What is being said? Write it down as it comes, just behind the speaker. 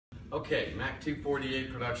Okay, MAC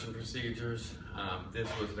 248 production procedures. This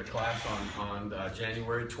was the class on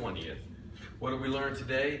January 20th. What did we learn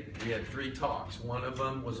today? We had 3 talks. One of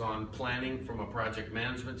them was on planning from a project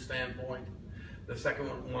management standpoint. The second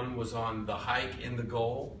one was on the hike in the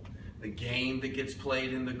goal, the game that gets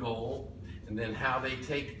played in the goal, and then how they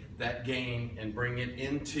take that game and bring it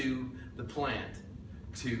into the plant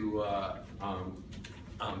to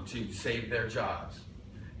save their jobs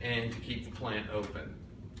and to keep the plant open.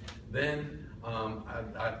 Then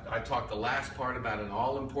I talked the last part about an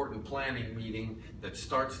all-important planning meeting that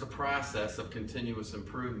starts the process of continuous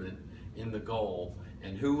improvement in the goal,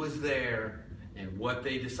 and who was there and what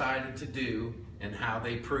they decided to do and how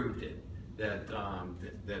they proved it,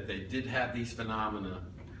 that they did have these phenomena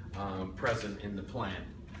present in the plant.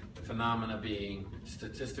 The phenomena being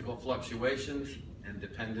statistical fluctuations and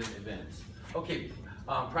dependent events. Okay,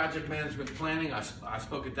 project management planning, I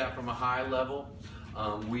spoke at that from a high level.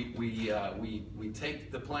 We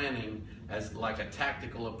take the planning as like a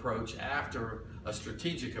tactical approach after a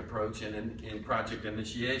strategic approach in project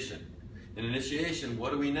initiation. In initiation,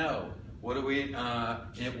 what do we know? What do we,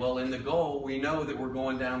 well, in the goal, we know that we're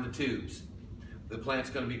going down the tubes. The plant's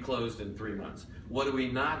going to be closed in 3 months. What do we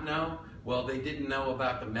not know? Well, they didn't know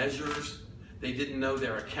about the measures. They didn't know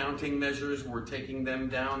their accounting measures were taking them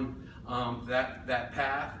down that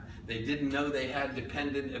path. They didn't know they had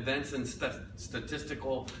dependent events and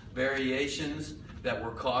statistical variations that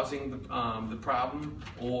were causing the problem,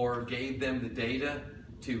 or gave them the data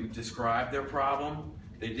to describe their problem.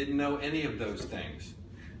 They didn't know any of those things.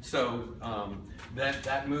 So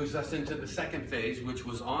that moves us into the second phase, which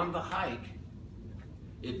was on the hike.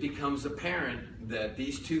 It becomes apparent that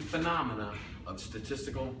these 2 phenomena of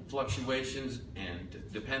statistical fluctuations and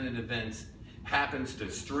dependent events happens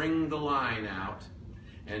to string the line out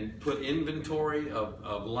and put inventory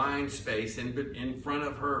of line space in front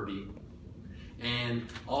of Herbie, and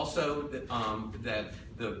also that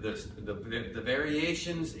the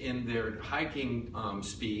variations in their hiking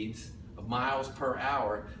speeds of miles per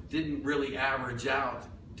hour didn't really average out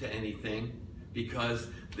to anything, because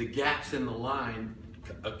the gaps in the line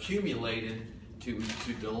accumulated to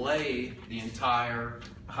delay the entire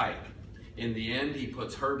hike. In the end, he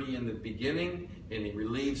puts Herbie in the beginning, and he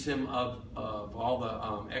relieves him of all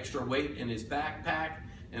the extra weight in his backpack,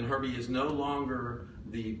 and Herbie is no longer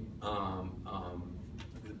the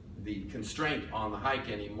constraint on the hike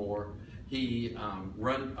anymore. He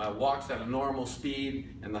walks at a normal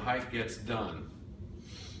speed, and the hike gets done.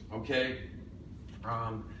 Okay?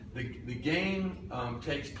 The game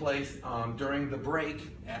takes place during the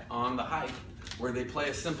break on the hike, where they play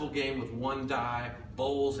a simple game with 1 die,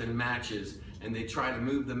 bowls, and matches, and they try to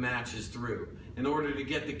move the matches through. In order to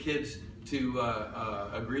get the kids to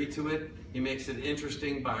agree to it, he makes it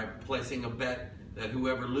interesting by placing a bet that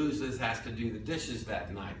whoever loses has to do the dishes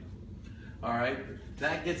that night. All right?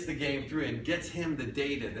 That gets the game through and gets him the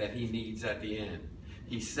data that he needs at the end.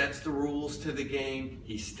 He sets the rules to the game,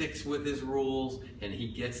 he sticks with his rules, and he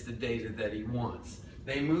gets the data that he wants.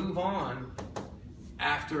 They move on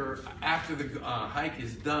after the hike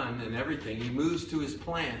is done and everything. He moves to his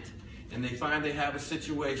plant, and they find they have a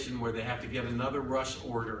situation where they have to get another rush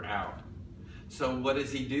order out. So what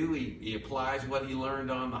does he do? He applies what he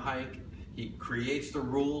learned on the hike. He creates the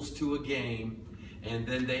rules to a game, and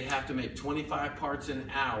then they have to make 25 parts an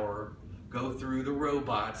hour go through the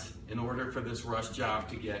robots in order for this rush job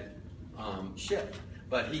to get shipped.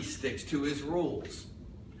 But he sticks to his rules.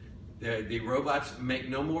 The robots make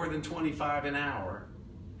no more than 25 an hour,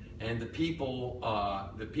 and the people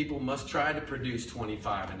must try to produce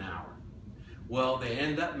 25 an hour. Well, they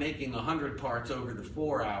end up making 100 parts over the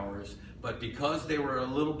 4 hours, but because they were a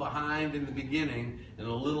little behind in the beginning and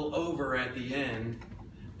a little over at the end,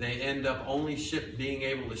 they end up only being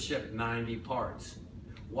able to ship 90 parts.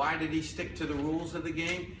 Why did he stick to the rules of the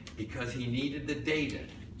game? Because he needed the data.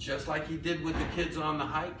 Just like he did with the kids on the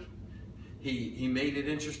hike, he made it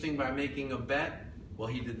interesting by making a bet. Well,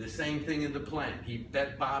 he did the same thing in the plant. He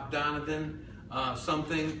bet Bob Donovan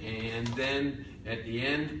something, and then at the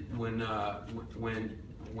end, when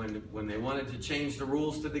they wanted to change the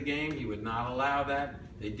rules to the game, he would not allow that.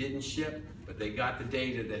 They didn't ship, but they got the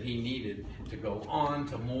data that he needed to go on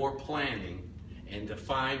to more planning and to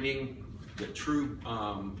finding the true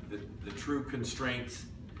constraints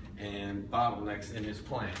and bottlenecks in his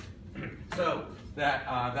plant. So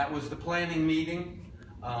that was the planning meeting.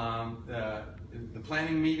 The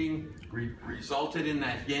planning meeting resulted in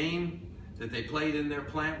that game that they played in their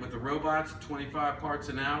plant with the robots, 25 parts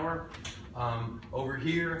an hour. Over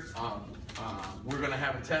here, we're going to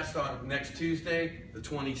have a test on next Tuesday, the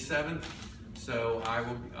 27th. So I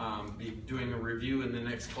will be doing a review in the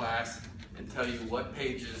next class and tell you what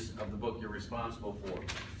pages of the book you're responsible for.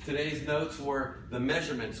 Today's notes were the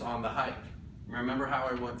measurements on the hike. Remember how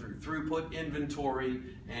I went through throughput, inventory,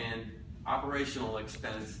 and operational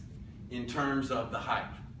expense in terms of the hike.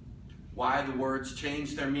 Why the words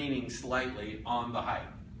changed their meaning slightly on the hike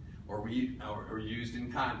or used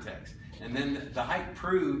in context. And then the hike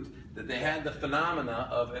proved that they had the phenomena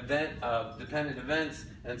of dependent events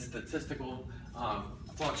and statistical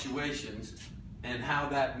fluctuations and how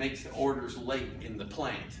that makes the orders late in the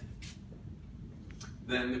plant.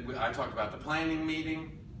 Then I talked about the planning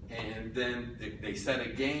meeting, and then they set a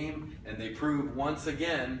game, and they proved once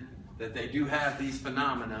again that they do have these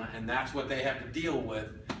phenomena, and that's what they have to deal with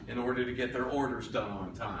in order to get their orders done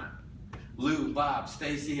on time. Lou, Bob,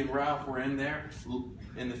 Stacy, and Ralph were in there.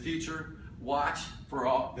 In the future, watch for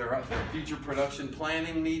all their future production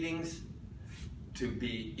planning meetings to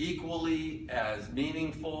be equally as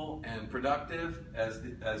meaningful and productive as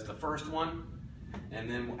the first one, and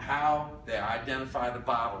then how they identify the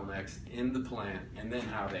bottlenecks in the plant, and then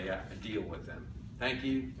how they deal with them. Thank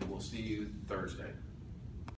you, and we'll see you Thursday.